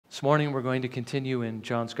This morning we're going to continue in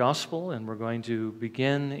John's Gospel, and we're going to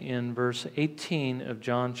begin in verse 18 of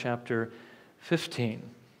John chapter 15.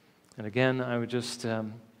 And again, I would just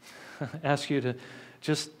ask you to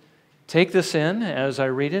just take this in as I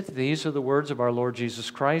read it. These are the words of our Lord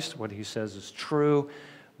Jesus Christ. What He says is true.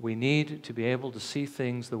 We need to be able to see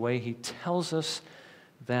things the way He tells us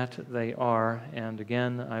that they are. And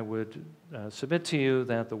again, I would submit to you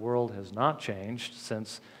that the world has not changed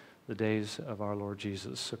since the days of our Lord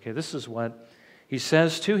Jesus. Okay, this is what He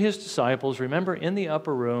says to His disciples. Remember, in the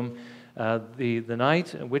upper room, the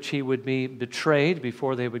night in which He would be betrayed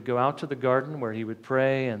before they would go out to the garden where He would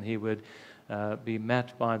pray and He would be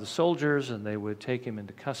met by the soldiers and they would take Him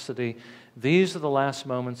into custody. These are the last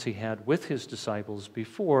moments He had with His disciples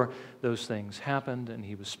before those things happened, and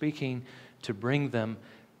He was speaking to bring them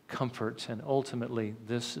comfort. And ultimately,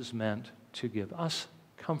 this is meant to give us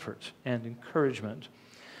comfort and encouragement.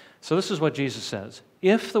 So this is what Jesus says.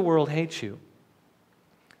 If the world hates you,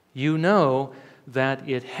 you know that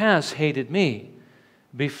it has hated me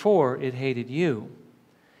before it hated you.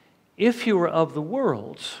 If you were of the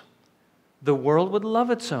world would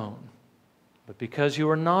love its own. But because you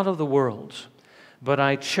are not of the world, but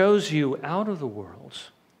I chose you out of the world,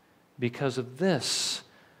 because of this,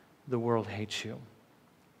 the world hates you.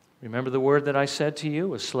 Remember the word that I said to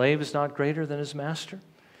you, a slave is not greater than his master.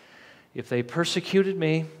 If they persecuted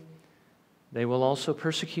me, they will also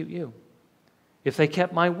persecute you. If they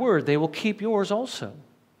kept my word, they will keep yours also.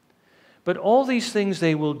 But all these things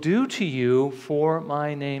they will do to you for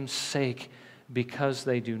my name's sake, because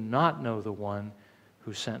they do not know the one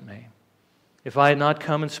who sent me. If I had not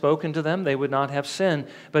come and spoken to them, they would not have sin,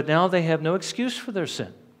 but now they have no excuse for their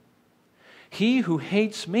sin. He who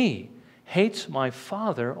hates me hates my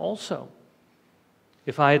Father also.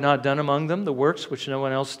 If I had not done among them the works which no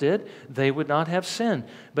one else did, they would not have sin.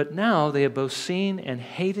 But now they have both seen and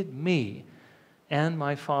hated me and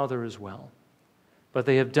my Father as well. But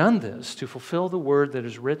they have done this to fulfill the word that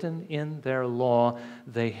is written in their law.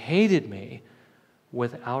 They hated me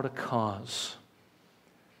without a cause.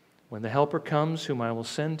 When the Helper comes, whom I will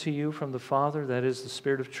send to you from the Father, that is the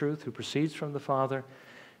Spirit of truth who proceeds from the Father,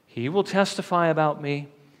 He will testify about me,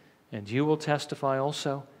 and you will testify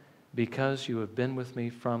also, because you have been with me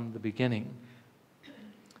from the beginning.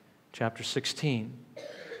 Chapter 16.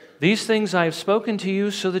 These things I have spoken to you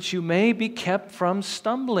so that you may be kept from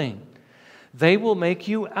stumbling. They will make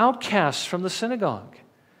you outcasts from the synagogue.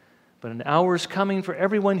 But an hour is coming for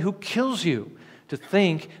everyone who kills you to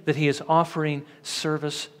think that he is offering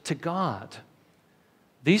service to God.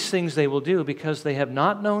 These things they will do because they have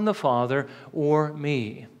not known the Father or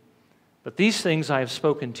me. But these things I have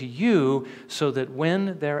spoken to you so that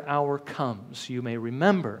when their hour comes, you may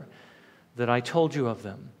remember that I told you of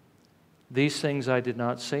them. These things I did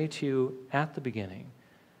not say to you at the beginning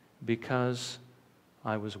because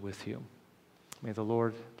I was with you. May the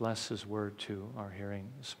Lord bless His word to our hearing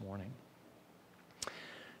this morning.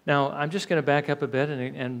 Now, I'm just going to back up a bit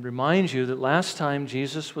and remind you that last time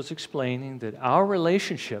Jesus was explaining that our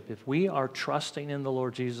relationship, if we are trusting in the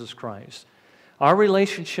Lord Jesus Christ, our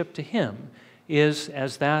relationship to Him is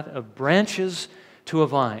as that of branches to a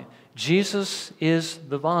vine. Jesus is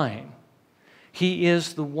the vine. He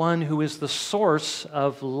is the one who is the source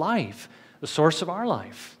of life, the source of our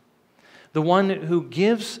life, the one who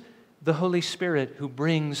gives the Holy Spirit, who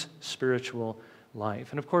brings spiritual life.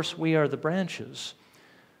 And of course, we are the branches,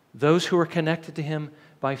 those who are connected to Him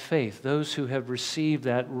by faith, those who have received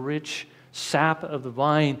that rich sap of the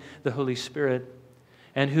vine, the Holy Spirit,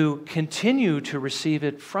 and who continue to receive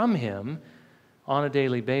it from Him on a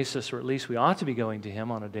daily basis, or at least we ought to be going to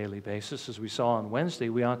Him on a daily basis. As we saw on Wednesday,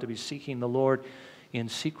 we ought to be seeking the Lord in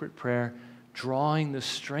secret prayer, drawing the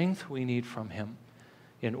strength we need from Him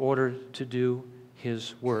in order to do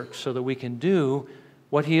His work, so that we can do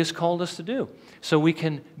what He has called us to do, so we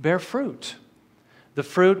can bear fruit. The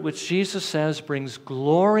fruit which Jesus says brings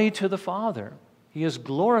glory to the Father. He is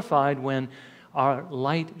glorified when our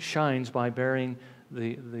light shines by bearing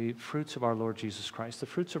the fruits of our Lord Jesus Christ, the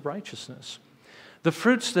fruits of righteousness, the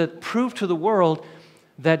fruits that prove to the world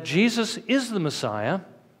that Jesus is the Messiah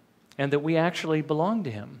and that we actually belong to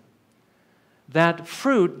Him. That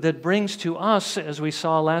fruit that brings to us, as we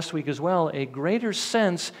saw last week as well, a greater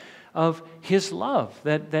sense of His love,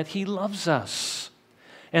 that He loves us,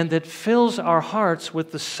 and that fills our hearts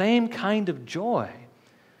with the same kind of joy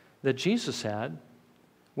that Jesus had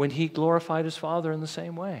when He glorified His Father in the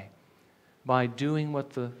same way, by doing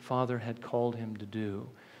what the Father had called Him to do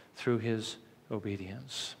through His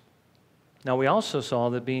obedience. Now, we also saw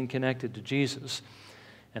that being connected to Jesus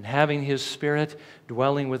and having His Spirit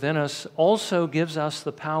dwelling within us also gives us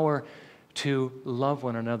the power to love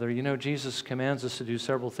one another. You know, Jesus commands us to do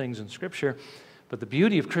several things in Scripture, but the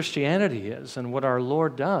beauty of Christianity is, and what our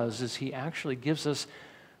Lord does, is He actually gives us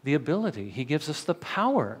the ability, He gives us the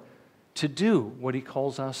power to do what He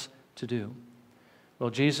calls us to do. Well,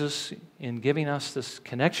 Jesus, in giving us this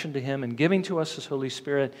connection to Him and giving to us His Holy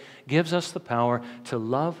Spirit, gives us the power to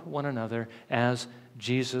love one another as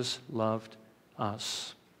Jesus loved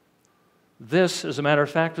us. This, as a matter of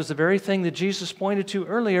fact, was the very thing that Jesus pointed to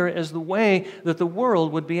earlier as the way that the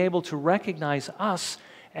world would be able to recognize us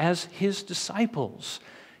as His disciples.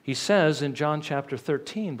 He says in John chapter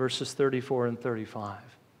 13, verses 34 and 35,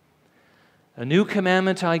 "A new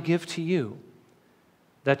commandment I give to you,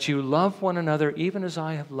 that you love one another even as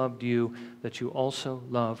I have loved you, that you also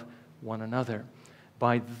love one another.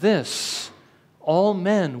 By this, all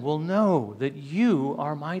men will know that you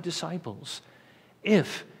are my disciples,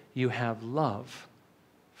 if you have love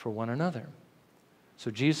for one another."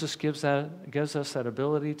 So Jesus gives us that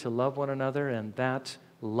ability to love one another, and that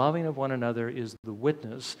loving of one another is the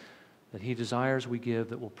witness that He desires we give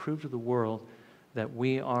that will prove to the world that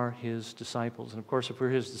we are His disciples. And of course, if we're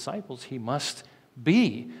His disciples, He must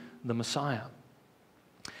be the Messiah.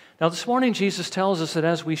 Now, this morning, Jesus tells us that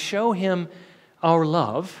as we show Him our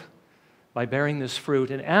love by bearing this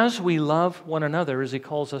fruit, and as we love one another, as He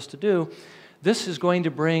calls us to do, this is going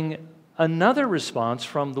to bring another response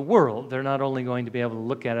from the world. They're not only going to be able to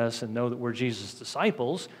look at us and know that we're Jesus'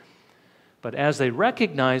 disciples, but as they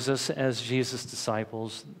recognize us as Jesus'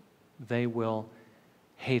 disciples, they will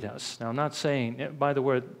hate us. Now, I'm not saying, by the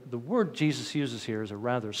way, the word Jesus uses here is a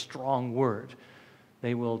rather strong word.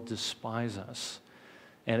 They will despise us.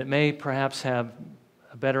 And it may perhaps have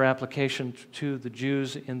a better application to the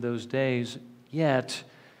Jews in those days, yet,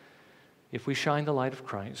 if we shine the light of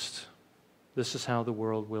Christ, this is how the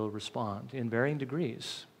world will respond, in varying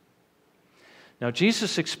degrees. Now,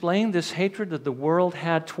 Jesus explained this hatred that the world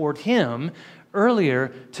had toward Him earlier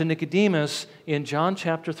to Nicodemus in John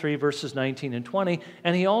chapter 3, verses 19 and 20,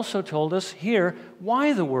 and He also told us here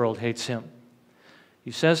why the world hates Him.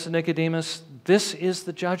 He says to Nicodemus, "This is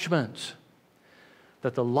the judgment,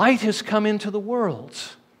 that the light has come into the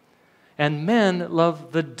world, and men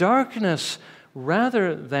love the darkness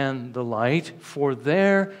rather than the light, for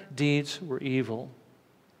their deeds were evil.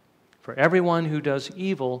 For everyone who does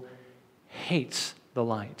evil hates the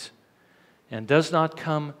light, and does not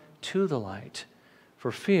come to the light,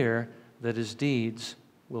 for fear that his deeds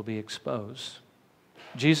will be exposed."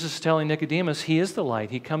 Jesus is telling Nicodemus He is the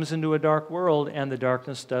light. He comes into a dark world, and the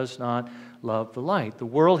darkness does not love the light. The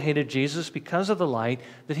world hated Jesus because of the light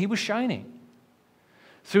that He was shining,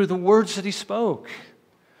 through the words that He spoke,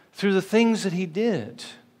 through the things that He did.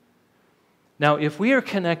 Now, if we are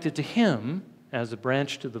connected to Him as a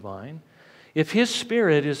branch to the vine, if His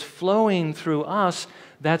Spirit is flowing through us,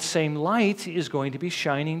 that same light is going to be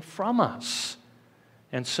shining from us.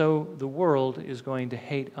 And so the world is going to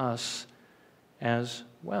hate us as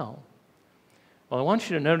well. Well, I want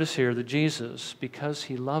you to notice here that Jesus, because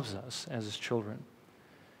He loves us as His children,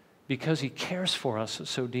 because He cares for us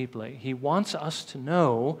so deeply, He wants us to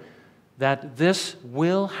know that this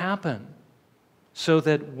will happen, so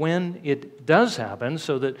that when it does happen,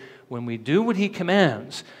 so that when we do what He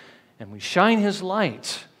commands, and we shine His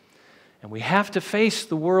light, and we have to face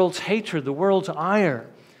the world's hatred, the world's ire,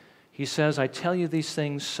 He says, "I tell you these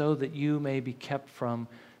things so that you may be kept from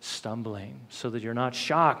stumbling," so that you're not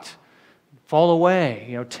shocked, fall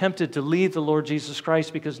away, tempted to leave the Lord Jesus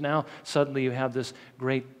Christ because now suddenly you have this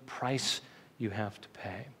great price you have to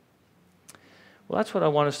pay. Well, that's what I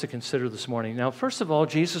want us to consider this morning. Now, first of all,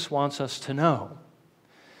 Jesus wants us to know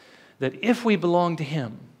that if we belong to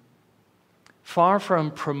Him, far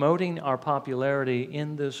from promoting our popularity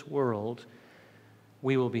in this world,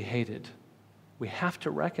 we will be hated. We have to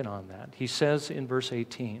reckon on that. He says in verse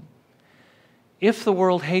 18, "If the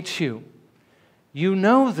world hates you, you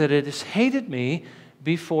know that it has hated me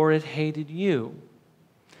before it hated you."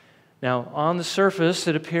 Now, on the surface,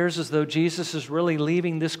 it appears as though Jesus is really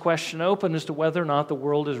leaving this question open as to whether or not the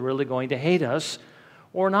world is really going to hate us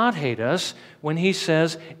or not hate us when He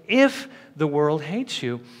says, "If the world hates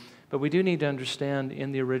you." But we do need to understand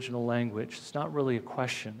in the original language, it's not really a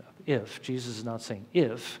question of if. Jesus is not saying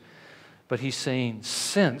if, but He's saying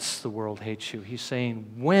since the world hates you. He's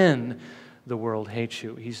saying when the world hates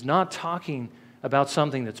you. He's not talking about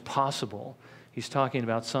something that's possible. He's talking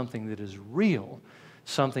about something that is real,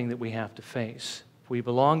 something that we have to face. If we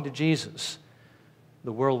belong to Jesus,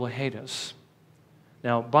 the world will hate us.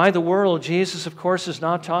 Now, by the world, Jesus, of course, is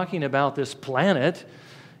not talking about this planet.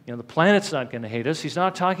 The planet's not going to hate us. He's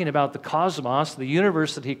not talking about the cosmos, the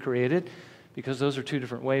universe that He created, because those are two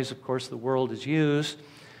different ways, of course, the world is used.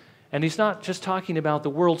 And he's not just talking about the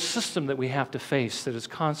world system that we have to face that is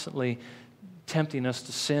constantly tempting us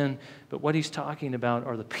to sin, but what he's talking about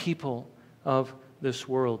are the people of this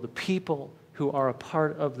world, the people who are a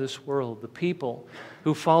part of this world, the people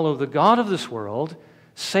who follow the god of this world,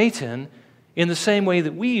 Satan, in the same way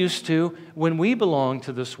that we used to when we belonged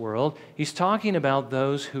to this world. He's talking about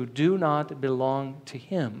those who do not belong to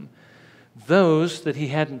him, those that he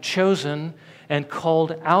hadn't chosen and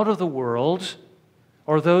called out of the world,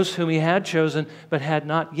 or those whom he had chosen but had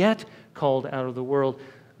not yet called out of the world.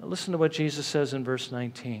 Listen to what Jesus says in verse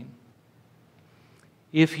 19.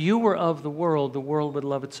 If you were of the world would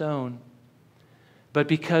love its own. But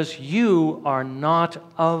because you are not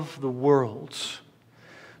of the world,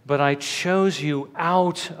 but I chose you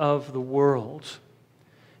out of the world,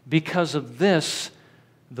 because of this,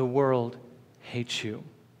 the world hates you.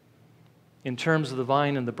 In terms of the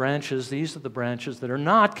vine and the branches, these are the branches that are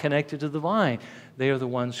not connected to the vine. They are the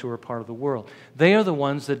ones who are part of the world. They are the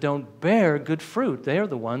ones that don't bear good fruit. They are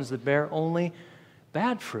the ones that bear only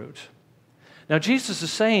bad fruit. Now, Jesus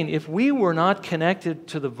is saying if we were not connected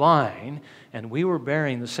to the vine and we were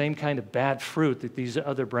bearing the same kind of bad fruit that these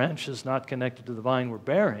other branches not connected to the vine were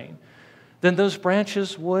bearing, then those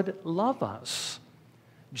branches would love us.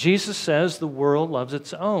 Jesus says the world loves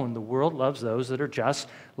its own. The world loves those that are just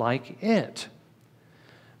like it.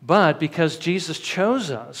 But because Jesus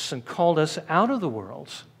chose us and called us out of the world,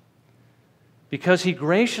 because he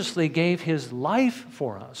graciously gave his life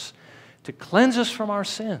for us to cleanse us from our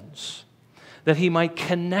sins, that he might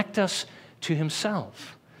connect us to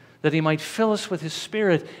himself, that he might fill us with his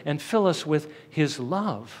Spirit and fill us with his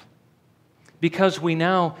love, because we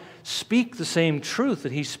now speak the same truth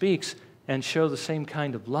that he speaks and show the same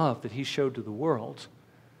kind of love that he showed to the world,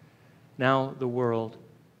 now the world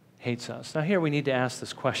hates us. Now here we need to ask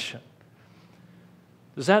this question.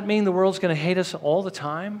 Does that mean the world's going to hate us all the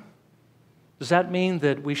time? Does that mean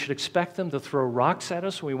that we should expect them to throw rocks at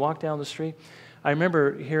us when we walk down the street? I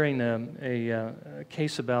remember hearing a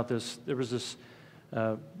case about this. There was this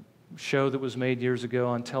show that was made years ago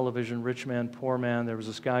on television, Rich Man, Poor Man. There was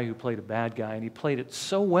this guy who played a bad guy, and he played it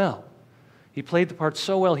so well. He played the part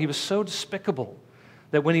so well. He was so despicable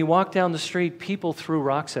that when he walked down the street, people threw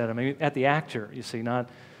rocks at him. I mean, at the actor, you see, not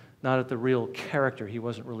at the real character. He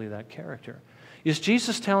wasn't really that character. Is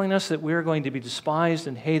Jesus telling us that we're going to be despised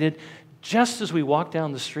and hated just as we walk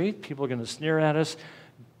down the street? People are going to sneer at us,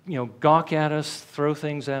 gawk at us, throw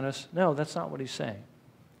things at us? No, that's not what he's saying.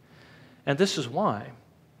 And this is why.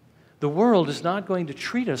 The world is not going to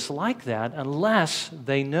treat us like that unless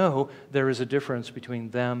they know there is a difference between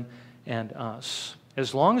them and us.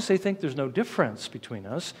 As long as they think there's no difference between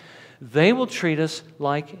us, they will treat us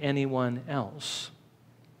like anyone else.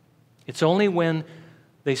 It's only when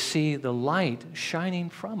they see the light shining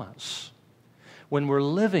from us, when we're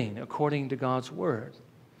living according to God's Word,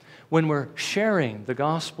 when we're sharing the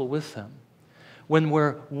gospel with them, when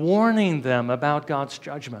we're warning them about God's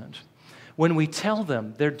judgment, when we tell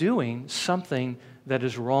them they're doing something that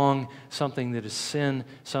is wrong, something that is sin,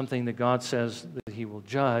 something that God says that he will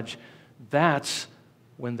judge, that's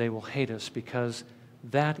when they will hate us, because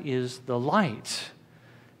that is the light.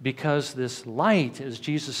 Because this light, as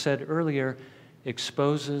Jesus said earlier,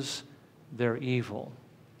 exposes their evil.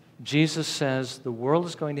 Jesus says the world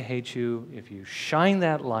is going to hate you. If you shine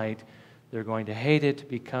that light, they're going to hate it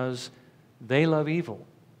because they love evil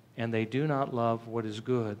and they do not love what is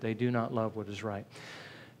good. They do not love what is right.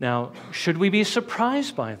 Now, should we be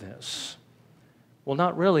surprised by this? Well,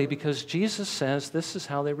 not really, because Jesus says this is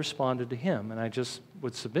how they responded to him. And I just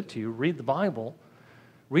would submit to you, read the Bible,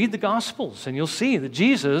 read the Gospels, and you'll see that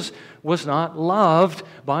Jesus was not loved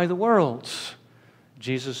by the world.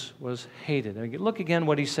 Jesus was hated. And look again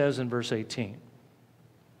what he says in verse 18.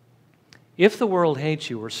 If the world hates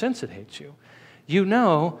you, or since it hates you, you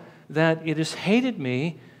know that it has hated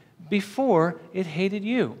me before it hated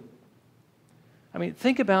you. I mean,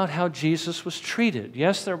 think about how Jesus was treated.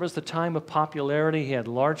 Yes, there was the time of popularity. He had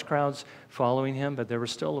large crowds following him, but there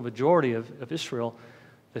was still a majority of Israel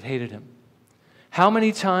that hated him. How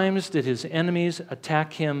many times did his enemies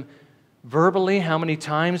attack him verbally? How many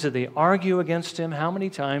times did they argue against him? How many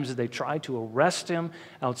times did they try to arrest him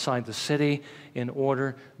outside the city in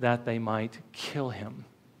order that they might kill him?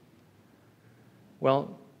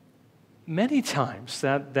 Well, many times.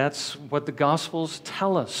 That's what the Gospels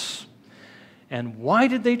tell us. And why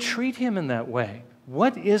did they treat him in that way?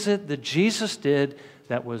 What is it that Jesus did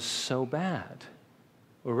that was so bad?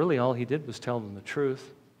 Well, really all he did was tell them the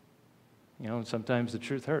truth. And sometimes the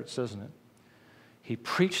truth hurts, doesn't it? He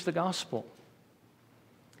preached the gospel.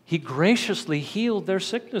 He graciously healed their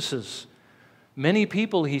sicknesses. Many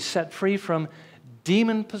people he set free from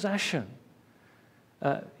demon possession.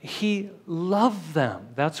 He loved them.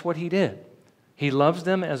 That's what he did. He loves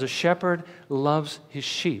them as a shepherd loves his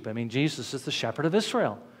sheep. I mean, Jesus is the shepherd of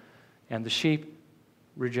Israel, and the sheep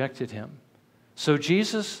rejected him. So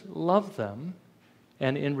Jesus loved them,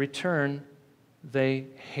 and in return, they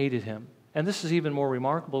hated him. And this is even more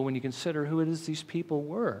remarkable when you consider who it is these people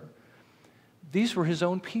were. These were his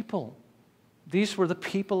own people. These were the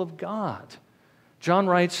people of God. John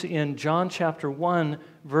writes in John chapter 1,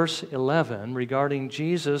 verse 11, regarding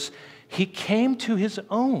Jesus, he came to his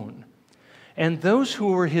own, and those who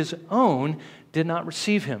were his own did not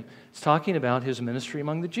receive him. It's talking about his ministry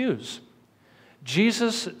among the Jews.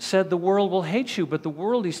 Jesus said the world will hate you, but the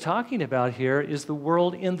world he's talking about here is the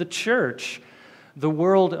world in the church, the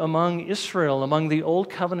world among Israel, among the old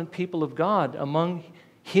covenant people of God, among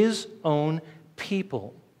his own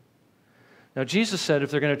people. Now, Jesus said,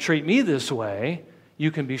 if they're going to treat me this way,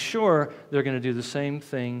 you can be sure they're going to do the same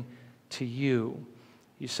thing to you.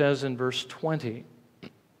 He says in verse 20,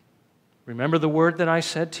 remember the word that I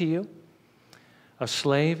said to you? A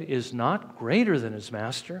slave is not greater than his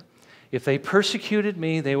master. If they persecuted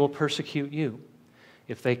me, they will persecute you.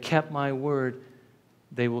 If they kept my word,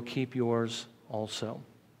 they will keep yours also.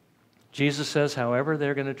 Jesus says, however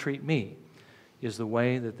they're going to treat me is the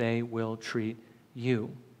way that they will treat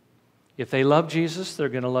you. If they love Jesus, they're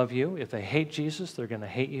going to love you. If they hate Jesus, they're going to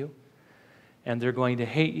hate you. And they're going to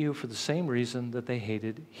hate you for the same reason that they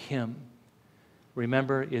hated him.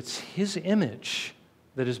 Remember, it's his image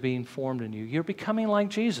that is being formed in you. You're becoming like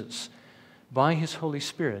Jesus by his Holy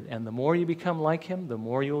Spirit. And the more you become like him, the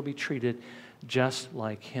more you will be treated just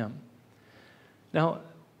like him. Now,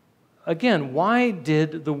 again, why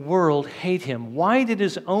did the world hate him? Why did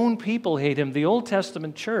his own people hate him? The Old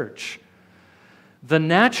Testament church, the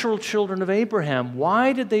natural children of Abraham,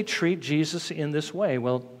 why did they treat Jesus in this way?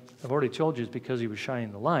 Well, I've already told you it's because he was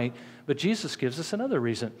shining the light, but Jesus gives us another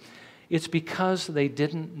reason. It's because they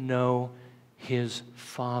didn't know his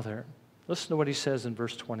Father. Listen to what he says in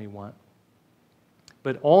verse 21.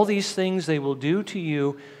 But all these things they will do to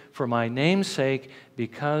you for my name's sake,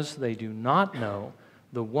 because they do not know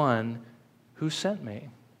the one who sent me.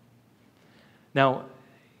 Now,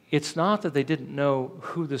 it's not that they didn't know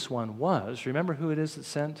who this one was. Remember who it is that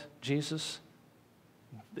sent Jesus?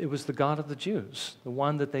 It was the God of the Jews, the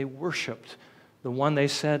one that they worshiped, the one they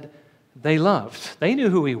said they loved. They knew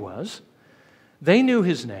who he was. They knew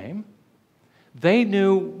his name. They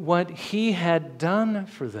knew what he had done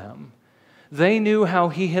for them. They knew how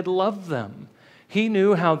he had loved them. He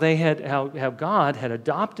knew how God had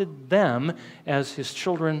adopted them as his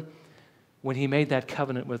children when he made that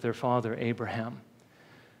covenant with their father Abraham.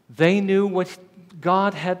 They knew what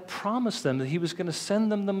God had promised them, that he was going to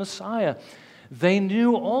send them the Messiah. They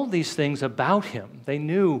knew all these things about him. They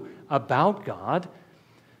knew about God,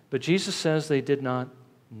 but Jesus says they did not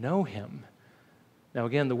know him. Now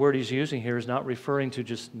again, the word he's using here is not referring to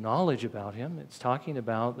just knowledge about him. It's talking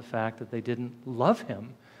about the fact that they didn't love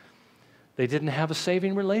him. They didn't have a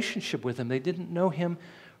saving relationship with him. They didn't know him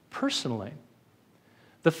personally.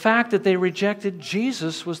 The fact that they rejected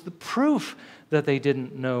Jesus was the proof that they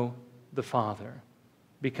didn't know the Father,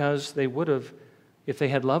 because they would have, if they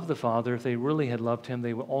had loved the Father, if they really had loved him,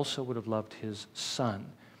 they also would have loved his Son,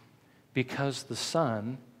 because the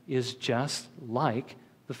Son is just like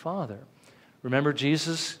the Father. Remember,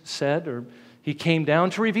 Jesus said, or he came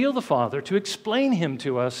down to reveal the Father, to explain him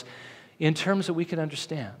to us in terms that we can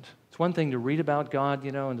understand. It's one thing to read about God,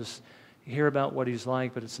 and just hear about what he's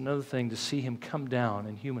like, but it's another thing to see him come down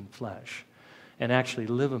in human flesh and actually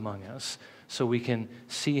live among us so we can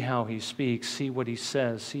see how he speaks, see what he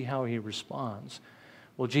says, see how he responds.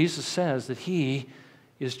 Well, Jesus says that he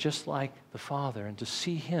is just like the Father, and to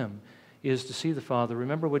see him is to see the Father.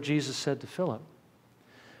 Remember what Jesus said to Philip.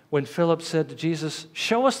 When Philip said to Jesus,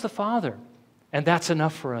 "Show us the Father, and that's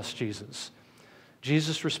enough for us, Jesus."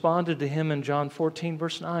 Jesus responded to him in John 14,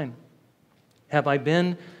 verse 9, "Have I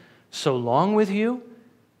been so long with you,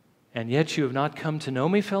 and yet you have not come to know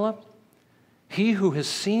me, Philip? He who has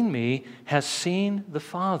seen me has seen the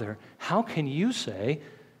Father. How can you say,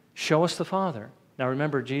 'Show us the Father'?" Now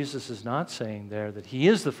remember, Jesus is not saying there that he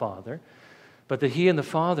is the Father, but that he and the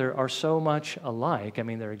Father are so much alike. I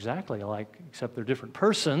mean, they're exactly alike, except they're different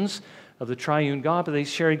persons of the triune God, but they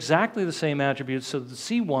share exactly the same attributes, so to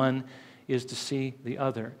see one is to see the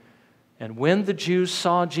other. And when the Jews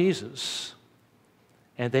saw Jesus,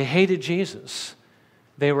 and they hated Jesus,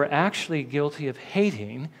 they were actually guilty of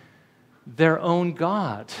hating their own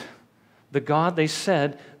God, the God they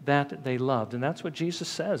said that they loved. And that's what Jesus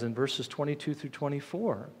says in verses 22 through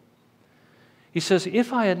 24. He says,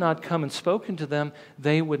 "If I had not come and spoken to them,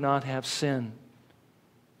 they would not have sin.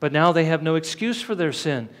 But now they have no excuse for their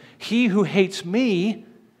sin. He who hates me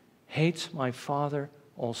hates my Father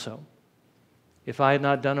also. If I had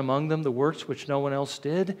not done among them the works which no one else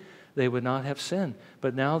did, they would not have sinned.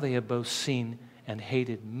 But now they have both seen and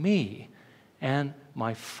hated me and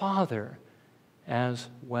my Father as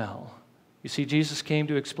well. You see, Jesus came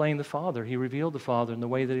to explain the Father. He revealed the Father in the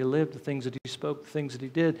way that He lived, the things that He spoke, the things that He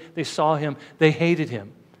did. They saw Him. They hated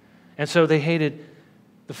Him. And so they hated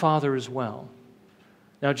the Father as well.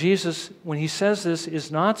 Now, Jesus, when He says this,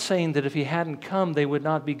 is not saying that if He hadn't come, they would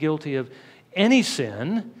not be guilty of any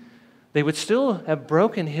sin. They would still have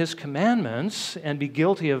broken His commandments and be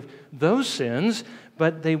guilty of those sins,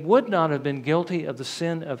 but they would not have been guilty of the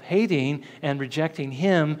sin of hating and rejecting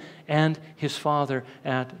Him and His Father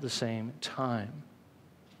at the same time.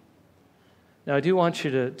 Now, I do want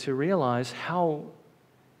you to realize how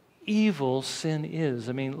evil sin is.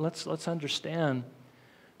 I mean, let's understand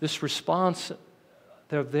this response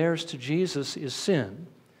of theirs to Jesus is sin,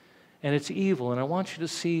 and it's evil. And I want you to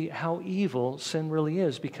see how evil sin really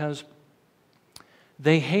is, because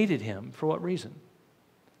they hated Him. For what reason?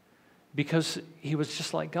 Because He was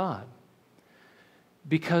just like God.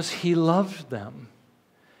 Because He loved them.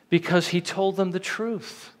 Because He told them the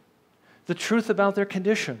truth about their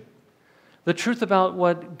condition, the truth about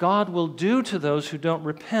what God will do to those who don't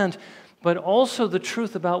repent, but also the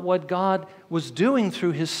truth about what God was doing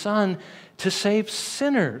through His Son to save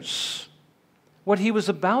sinners, what He was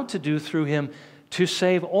about to do through Him to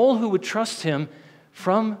save all who would trust Him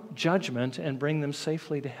from judgment and bring them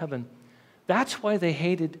safely to heaven. That's why they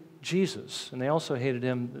hated Jesus. And they also hated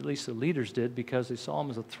Him, at least the leaders did, because they saw Him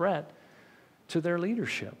as a threat to their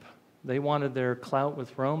leadership. They wanted their clout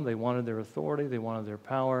with Rome, they wanted their authority, they wanted their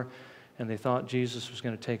power, and they thought Jesus was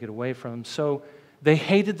going to take it away from them. So they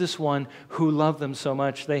hated this one who loved them so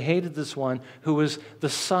much. They hated this one who was the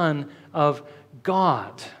Son of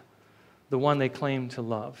God, the one they claimed to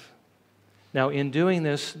love. Now, in doing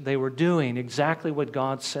this, they were doing exactly what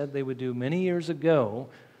God said they would do many years ago,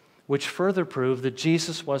 which further proved that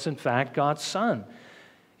Jesus was, in fact, God's Son.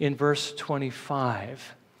 In verse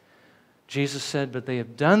 25, Jesus said, "But they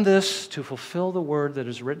have done this to fulfill the word that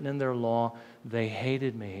is written in their law. They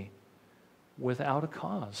hated me without a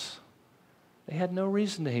cause." They had no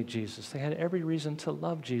reason to hate Jesus. They had every reason to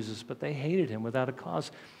love Jesus, but they hated Him without a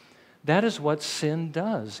cause. That is what sin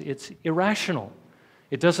does. It's irrational.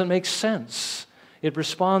 It doesn't make sense. It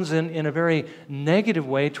responds in a very negative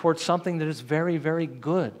way towards something that is very, very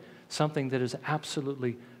good, something that is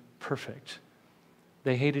absolutely perfect.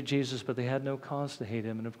 They hated Jesus, but they had no cause to hate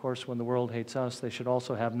Him. And of course, when the world hates us, they should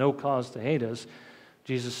also have no cause to hate us.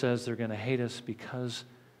 Jesus says they're going to hate us because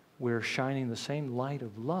we're shining the same light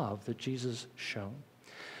of love that Jesus shone.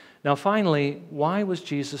 Now, finally, why was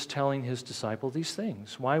Jesus telling His disciples these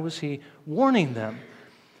things? Why was He warning them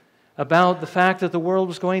about the fact that the world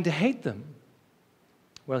was going to hate them?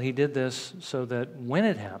 Well, He did this so that when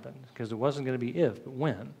it happened, because it wasn't going to be if, but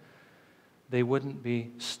when, they wouldn't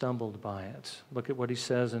be stumbled by it. Look at what He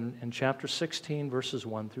says in chapter 16, verses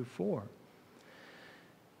 1 through 4.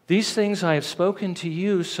 "These things I have spoken to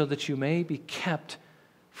you so that you may be kept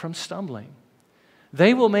from stumbling.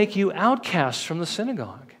 They will make you outcasts from the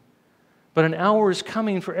synagogue. But an hour is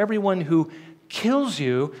coming for everyone who kills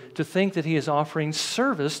you to think that he is offering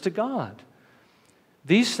service to God.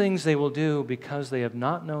 These things they will do because they have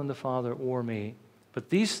not known the Father or me. But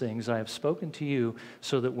these things I have spoken to you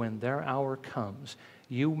so that when their hour comes,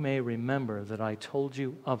 you may remember that I told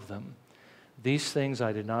you of them. These things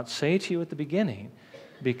I did not say to you at the beginning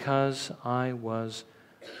because I was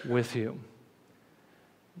with you."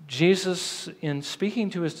 Jesus, in speaking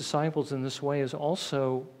to His disciples in this way, is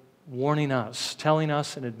also warning us, telling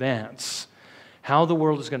us in advance how the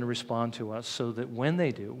world is going to respond to us so that when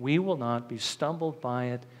they do, we will not be stumbled by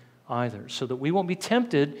it either, so that we won't be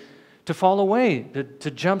tempted to fall away, to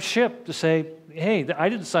jump ship, to say, "Hey, I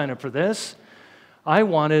didn't sign up for this. I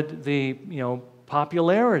wanted the,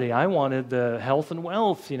 popularity. I wanted the health and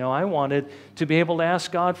wealth. I wanted to be able to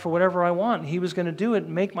ask God for whatever I want. He was going to do it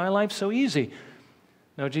and make my life so easy."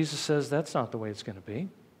 No, Jesus says that's not the way it's going to be.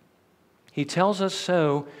 He tells us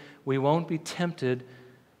so we won't be tempted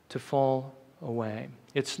to fall away.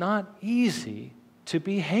 It's not easy to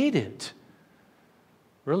be hated,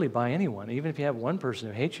 really, by anyone. Even if you have one person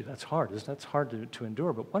who hates you, that's hard. That's hard to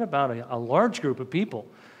endure. But what about a large group of people?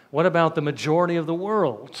 What about the majority of the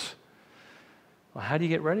world? Well, how do you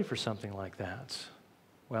get ready for something like that?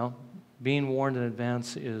 Well, being warned in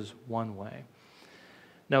advance is one way.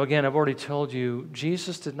 Now, again, I've already told you,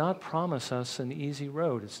 Jesus did not promise us an easy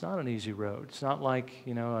road. It's not an easy road. It's not like,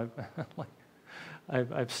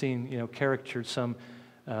 I've seen, caricatured some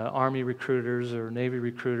Army recruiters or Navy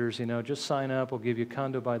recruiters, just sign up, we'll give you a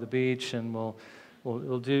condo by the beach, and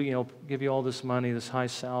we'll do, give you all this money, this high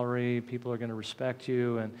salary, people are going to respect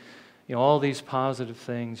you, and all these positive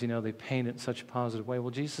things, they paint it in such a positive way.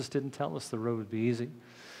 Well, Jesus didn't tell us the road would be easy.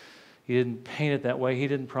 He didn't paint it that way. He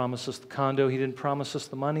didn't promise us the condo. He didn't promise us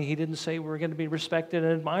the money. He didn't say we're going to be respected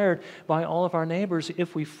and admired by all of our neighbors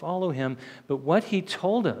if we follow him. But what he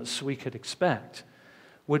told us we could expect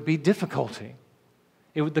would be difficulty.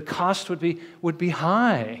 The cost would be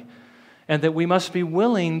high, and that we must be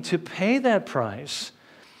willing to pay that price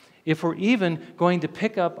if we're even going to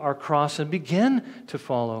pick up our cross and begin to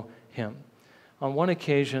follow him. On one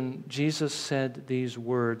occasion, Jesus said these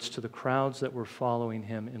words to the crowds that were following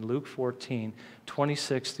him in Luke 14,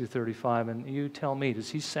 26 through 35. And you tell me, does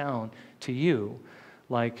he sound to you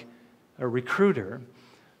like a recruiter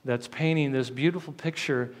that's painting this beautiful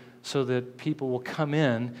picture so that people will come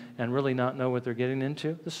in and really not know what they're getting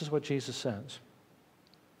into? This is what Jesus says.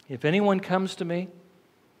 If anyone comes to me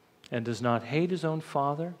and does not hate his own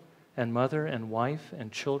father and mother and wife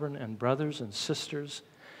and children and brothers and sisters,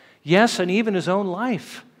 yes, and even his own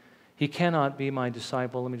life, he cannot be my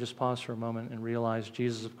disciple. Let me just pause for a moment and realize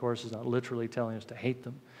Jesus, of course, is not literally telling us to hate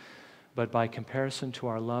them, but by comparison to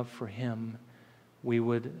our love for him, we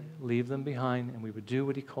would leave them behind and we would do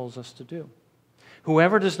what he calls us to do.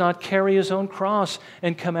 Whoever does not carry his own cross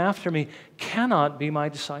and come after me cannot be my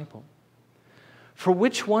disciple. For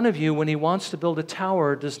which one of you, when he wants to build a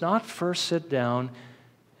tower, does not first sit down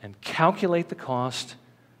and calculate the cost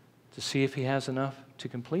to see if he has enough to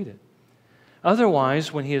complete it?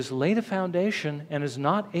 Otherwise, when he has laid a foundation and is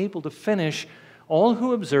not able to finish, all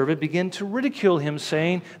who observe it begin to ridicule him,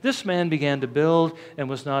 saying, "This man began to build and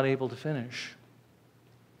was not able to finish."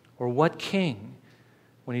 Or what king,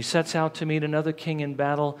 when he sets out to meet another king in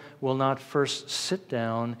battle, will not first sit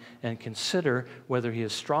down and consider whether he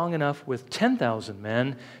is strong enough with 10,000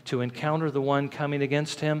 men to encounter the one coming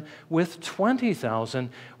against him with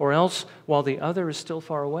 20,000, or else while the other is still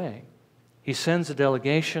far away, he sends a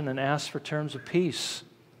delegation and asks for terms of peace.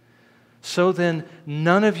 So then,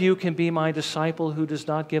 none of you can be my disciple who does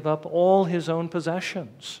not give up all his own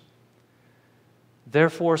possessions.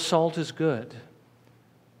 Therefore, salt is good.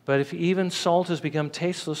 But if even salt has become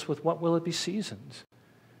tasteless, with what will it be seasoned?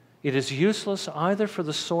 It is useless either for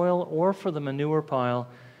the soil or for the manure pile.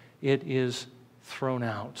 It is thrown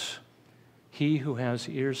out. He who has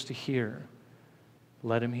ears to hear,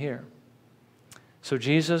 let him hear. So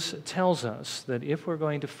Jesus tells us that if we're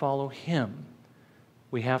going to follow him,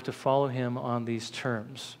 we have to follow him on these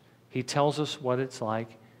terms. He tells us what it's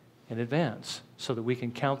like in advance so that we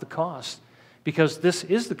can count the cost. Because this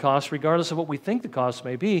is the cost regardless of what we think the cost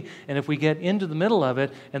may be. And if we get into the middle of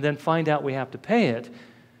it and then find out we have to pay it,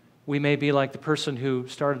 we may be like the person who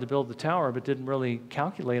started to build the tower but didn't really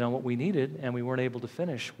calculate on what we needed and we weren't able to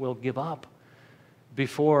finish. We'll give up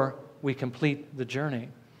before we complete the journey.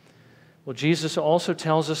 Well, Jesus also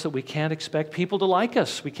tells us that we can't expect people to like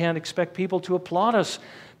us. We can't expect people to applaud us.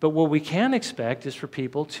 But what we can expect is for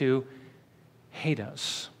people to hate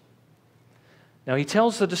us. Now, he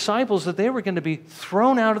tells the disciples that they were going to be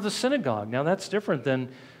thrown out of the synagogue. Now, that's different than,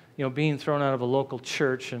 being thrown out of a local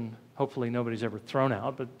church, and hopefully nobody's ever thrown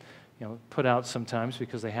out, but, put out sometimes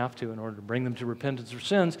because they have to in order to bring them to repentance of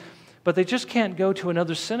sins. But they just can't go to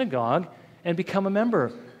another synagogue and become a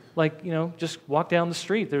member. Like, just walk down the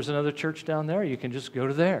street. There's another church down there. You can just go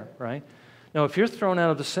to there, right? Now, if you're thrown out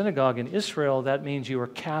of the synagogue in Israel, that means you are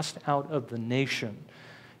cast out of the nation.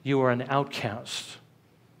 You are an outcast.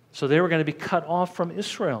 So they were going to be cut off from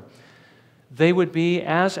Israel. They would be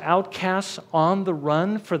as outcasts on the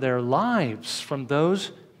run for their lives from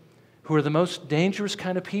those who are the most dangerous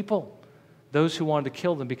kind of people, those who wanted to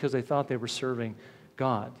kill them because they thought they were serving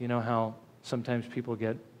God. You know how sometimes people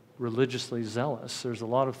get religiously zealous. There's a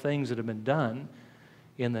lot of things that have been done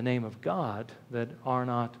in the name of God that are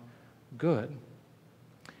not good.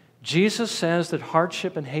 Jesus says that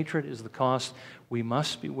hardship and hatred is the cost we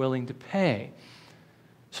must be willing to pay.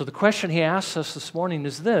 So the question he asks us this morning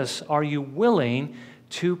is this: are you willing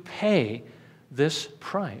to pay this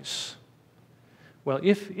price? Well,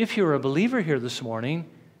 if you're a believer here this morning,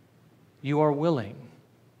 you are willing.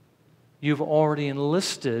 You've already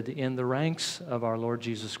enlisted in the ranks of our Lord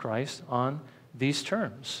Jesus Christ on these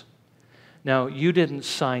terms. Now, you didn't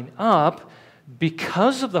sign up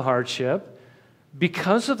because of the hardship,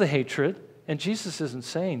 because of the hatred, and Jesus isn't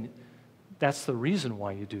saying that's the reason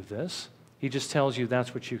why you do this. He just tells you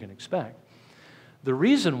that's what you can expect. The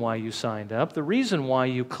reason why you signed up, the reason why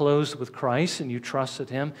you closed with Christ and you trusted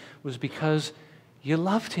him was because you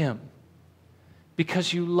loved him,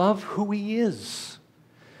 because you love who he is,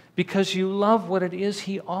 because you love what it is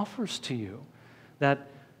He offers to you. That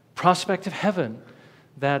prospect of heaven,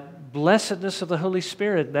 that blessedness of the Holy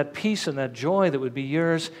Spirit, that peace and that joy that would be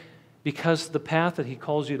yours because the path that He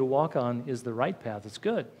calls you to walk on is the right path. It's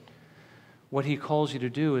good. What He calls you to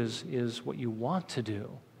do is what you want to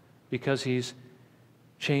do because He's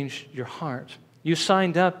changed your heart. You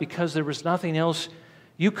signed up because there was nothing else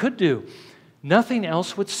you could do. Nothing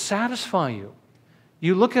else would satisfy you.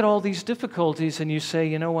 You look at all these difficulties and you say,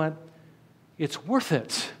 you know what? It's worth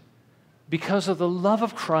it because of the love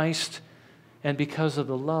of Christ and because of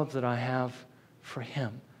the love that I have for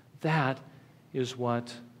Him. That is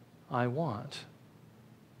what I want.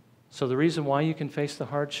 So the reason why you can face the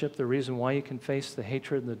hardship, the reason why you can face the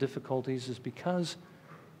hatred and the difficulties is because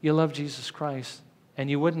you love Jesus Christ and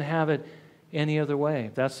you wouldn't have it any other way.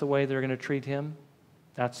 If that's the way they're going to treat Him,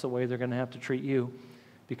 that's the way they're going to have to treat you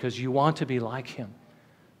because you want to be like Him.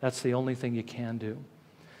 That's the only thing you can do.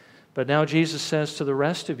 But now Jesus says to the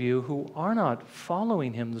rest of you who are not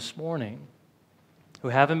following Him this morning, who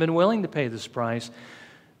haven't been willing to pay this price,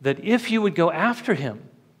 that if you would go after Him,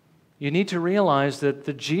 you need to realize that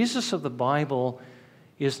the Jesus of the Bible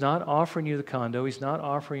is not offering you the condo. He's not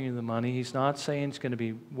offering you the money. He's not saying it's going to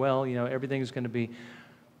be, well, everything's going to be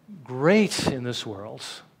great in this world.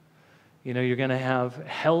 You're going to have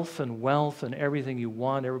health and wealth and everything you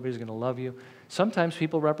want. Everybody's going to love you. Sometimes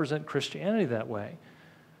people represent Christianity that way.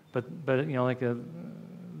 But like a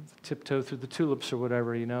tiptoe through the tulips or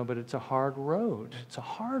whatever, but it's a hard road. It's a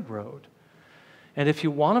hard road. And if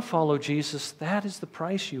you want to follow Jesus, that is the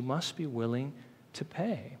price you must be willing to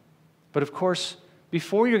pay. But of course,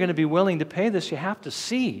 before you're going to be willing to pay this, you have to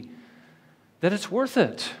see that it's worth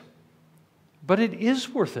it. But it is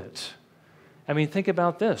worth it. I mean, think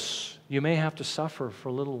about this. You may have to suffer for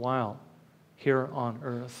a little while here on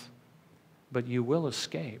earth, but you will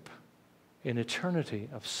escape an eternity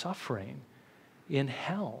of suffering in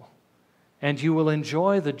hell. And you will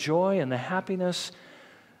enjoy the joy and the happiness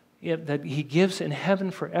that He gives in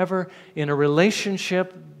heaven forever in a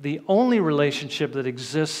relationship, the only relationship that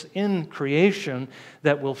exists in creation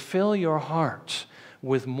that will fill your heart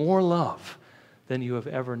with more love than you have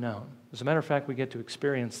ever known. As a matter of fact, we get to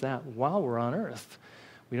experience that while we're on earth.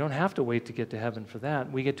 We don't have to wait to get to heaven for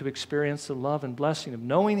that. We get to experience the love and blessing of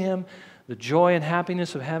knowing Him, the joy and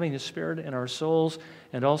happiness of having His Spirit in our souls,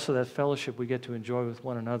 and also that fellowship we get to enjoy with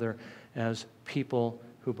one another as people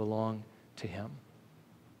who belong to Him.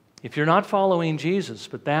 If you're not following Jesus,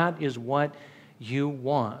 but that is what you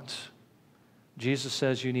want, Jesus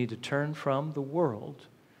says you need to turn from the world,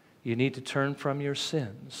 you need to turn from your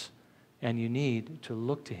sins, and you need to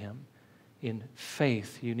look to Him in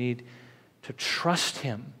faith. You need to trust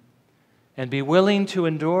Him and be willing to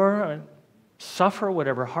endure and suffer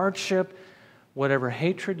whatever hardship, whatever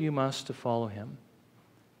hatred you must to follow Him.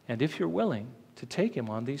 And if you're willing to take Him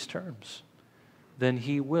on these terms, then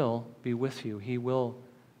He will be with you. He will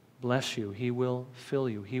bless you. He will fill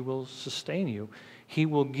you. He will sustain you. He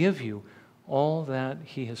will give you all that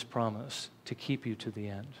He has promised to keep you to the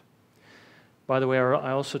end. By the way,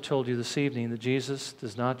 I also told you this evening that Jesus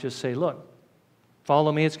does not just say, look,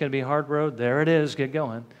 follow me, it's going to be a hard road. There it is, get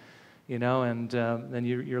going. And then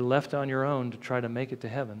you're left on your own to try to make it to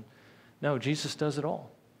heaven. No, Jesus does it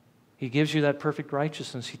all. He gives you that perfect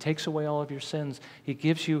righteousness. He takes away all of your sins. He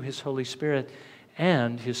gives you His Holy Spirit,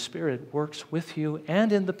 and His Spirit works with you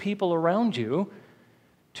and in the people around you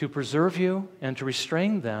to preserve you and to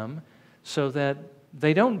restrain them so that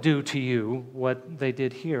they don't do to you what they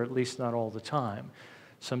did here, at least not all the time.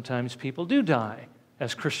 Sometimes people do die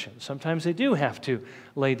as Christians. Sometimes they do have to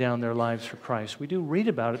lay down their lives for Christ. We do read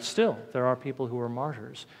about it still. There are people who are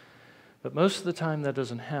martyrs. But most of the time that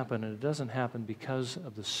doesn't happen, and it doesn't happen because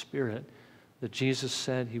of the Spirit that Jesus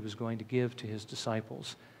said He was going to give to His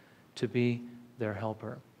disciples to be their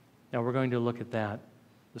helper. Now we're going to look at that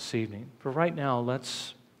this evening. For right now,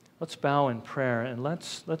 let's bow in prayer and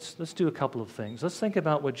let's do a couple of things. Let's think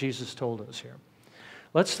about what Jesus told us here.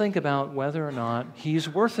 Let's think about whether or not He's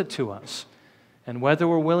worth it to us and whether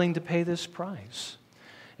we're willing to pay this price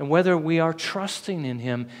and whether we are trusting in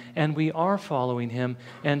Him and we are following Him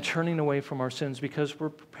and turning away from our sins, because we're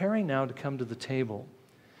preparing now to come to the table.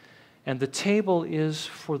 And the table is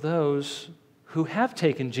for those who have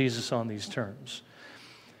taken Jesus on these terms.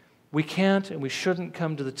 We can't and we shouldn't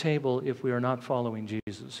come to the table if we are not following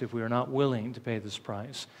Jesus, if we are not willing to pay this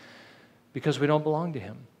price, because we don't belong to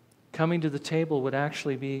Him. Coming to the table would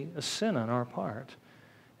actually be a sin on our part.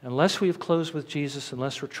 Unless we have closed with Jesus,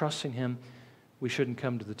 unless we're trusting Him, we shouldn't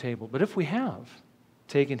come to the table. But if we have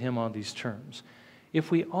taken Him on these terms, if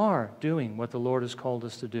we are doing what the Lord has called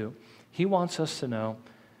us to do, He wants us to know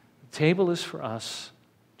the table is for us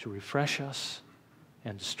to refresh us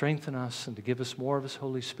and to strengthen us and to give us more of His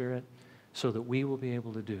Holy Spirit so that we will be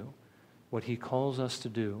able to do what He calls us to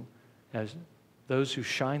do as those who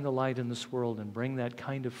shine the light in this world and bring that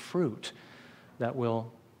kind of fruit that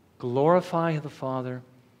will glorify the Father,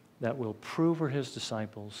 that will prove we're His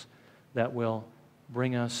disciples, that will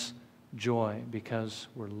bring us joy because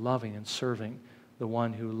we're loving and serving the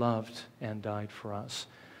one who loved and died for us.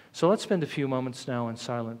 So let's spend a few moments now in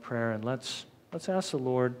silent prayer, and let's ask the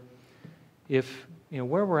Lord if,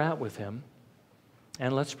 where we're at with Him,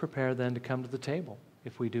 and let's prepare then to come to the table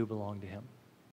if we do belong to Him.